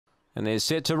And they're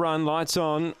set to run. Lights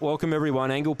on. Welcome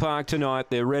everyone. Angle Park tonight.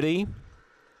 They're ready.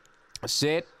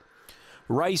 Set.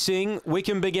 Racing.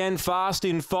 Wickham began fast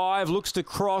in 5. Looks to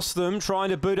cross them. Trying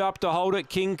to boot up to hold it.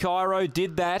 King Cairo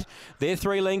did that. They're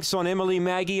 3 lengths on Emily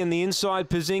Maggie and the inside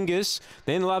Pazingus.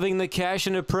 Then Loving the Cash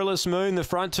and Aprilis Moon. The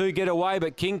front 2 get away,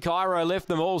 but King Cairo left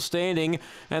them all standing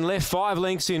and left 5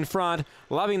 lengths in front.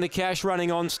 Loving the Cash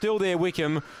running on. Still there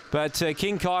Wickham, but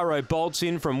King Cairo bolts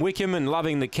in from Wickham and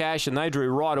Loving the Cash, and they drew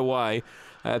right away.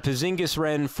 Pazingus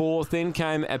ran 4th. Then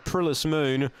came Aprilis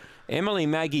Moon. Emily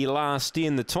Maggie last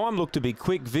in. The time looked to be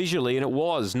quick visually, and it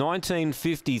was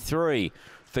 19:53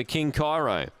 for King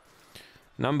Cairo.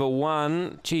 Number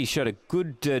 1, gee, showed a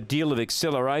good deal of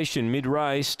acceleration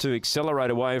mid-race to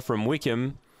accelerate away from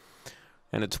Wickham.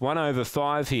 And it's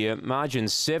 1/5 here. Margin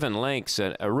 7 lengths.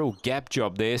 A real gap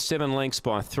job there. 7 lengths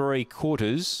by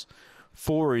 3/4.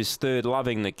 4 is third,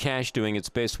 Loving the Cash, doing its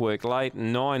best work late.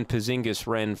 9, Pazingus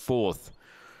ran 4th.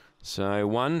 So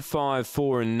 1, 5,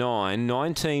 4 and 9.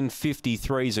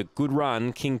 19:53 is a good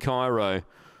run. King Cairo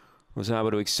was able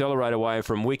to accelerate away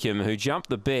from Wickham, who jumped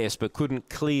the best but couldn't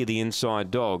clear the inside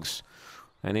dogs.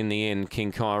 And in the end,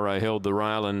 King Cairo held the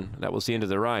rail, and that was the end of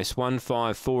the race. 1,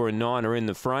 5, 4 and 9 are in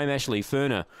the frame. Ashley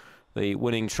Furner, the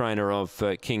winning trainer of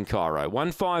King Cairo.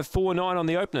 1, 5, 4, 9 on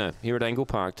the opener here at Angle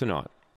Park tonight.